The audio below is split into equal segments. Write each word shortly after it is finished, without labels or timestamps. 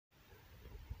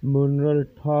Mrunal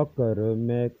Thakur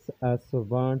makes us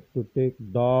want to take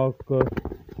dark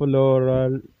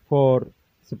floral for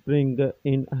spring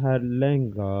in her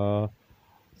lehenga.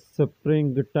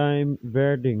 Springtime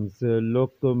weddings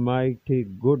look mighty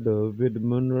good with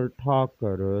Mrunal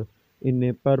Thakur in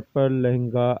a purple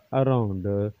lehenga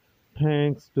around.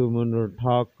 Thanks to Mrunal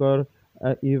Thakur,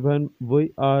 even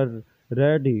we are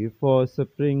ready for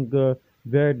spring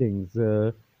weddings.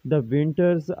 The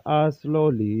winters are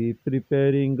slowly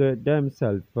preparing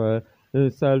themselves to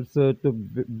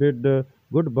bid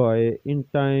goodbye in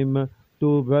time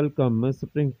to welcome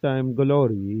springtime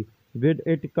glory. With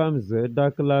it comes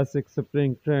the classic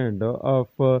spring trend of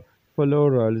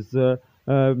florals.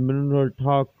 Mrunal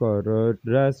Thakur,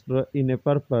 dressed in a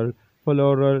purple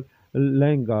floral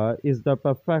lehenga, is the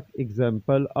perfect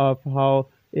example of how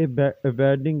a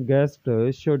wedding guest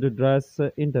should dress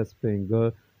in the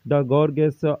spring. The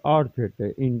gorgeous outfit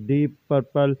in deep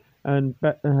purple and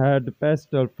had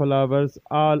pastel flowers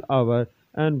all over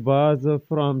and was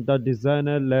from the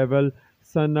designer level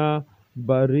Sana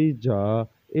Barija.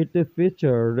 It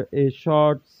featured a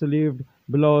short-sleeved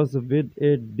blouse with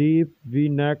a deep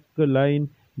V-neck line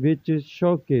which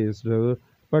showcased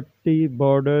putty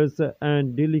borders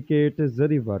and delicate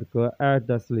zari work at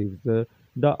the sleeves.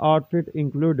 The outfit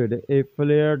included a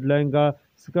flared lehenga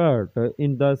skirt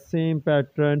in the same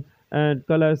pattern and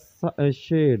color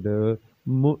shade.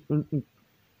 Mu-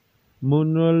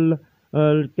 Mrunal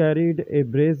carried a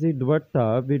brazy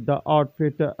dupatta with the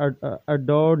outfit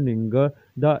adorning the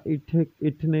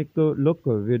ethnic look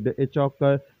with a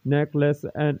choker necklace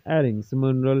and earrings.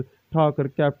 Mrunal Thakur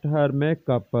kept her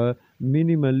makeup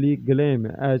minimally glam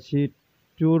as she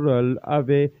twirled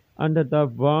away under the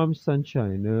warm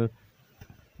sunshine.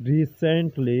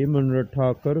 Recently, Mrunal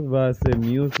Thakur was a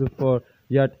muse for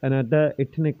yet another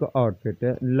ethnic outfit,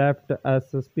 left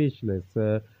us speechless.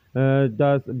 The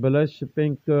blush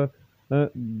pink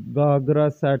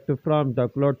Gagra set from the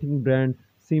clothing brand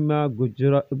Sima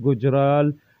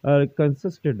Gujral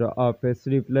consisted of a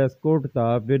sleeveless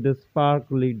kurta with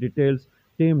sparkly details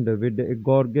teamed with a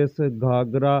gorgeous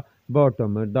Ghagra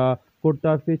bottom. The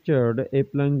kurta featured a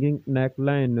plunging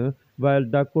neckline, while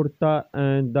the kurta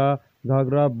and the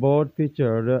Ghagra both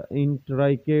featured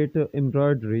intricate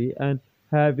embroidery and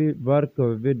heavy work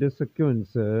with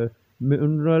sequins. Thakur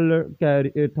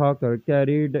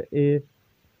carried a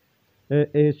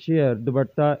sheer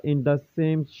dupatta in the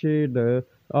same shade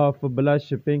of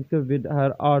blush pink with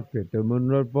her outfit.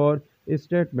 Munro wore a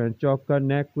statement choker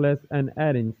necklace and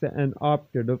earrings and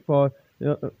opted for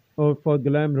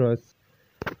glamorous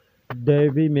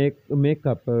Devi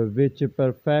makeup, which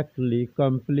perfectly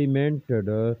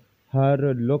complemented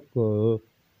her look.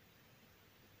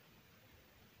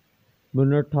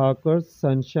 Mrunal Thakur's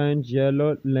sunshine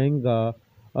yellow lehenga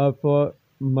for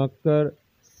Makar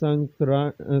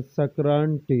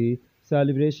Sankranti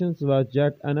celebrations was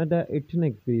yet another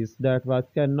ethnic piece that was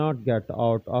cannot get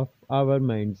out of our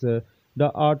minds.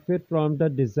 The outfit from the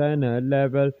designer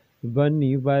level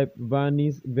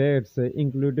Vani's wears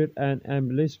included an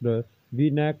embellished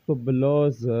V-neck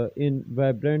blouse in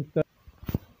vibrant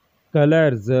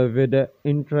colors with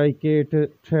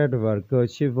intricate threadwork.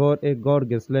 She wore a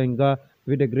gorgeous lehenga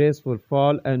with a graceful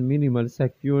fall and minimal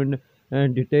sequin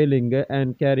and detailing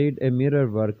and carried a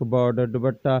mirror-work bordered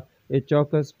dupatta, a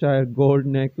choker-style gold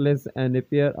necklace and a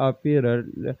pair of pearl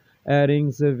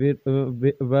earrings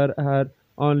were her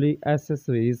only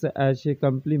accessories as she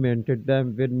complemented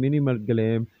them with minimal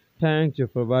glam. Thank you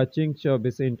for watching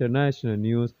Showbiz International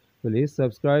News. Please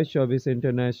subscribe Showbiz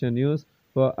International News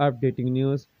for updating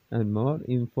news and more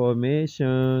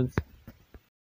information.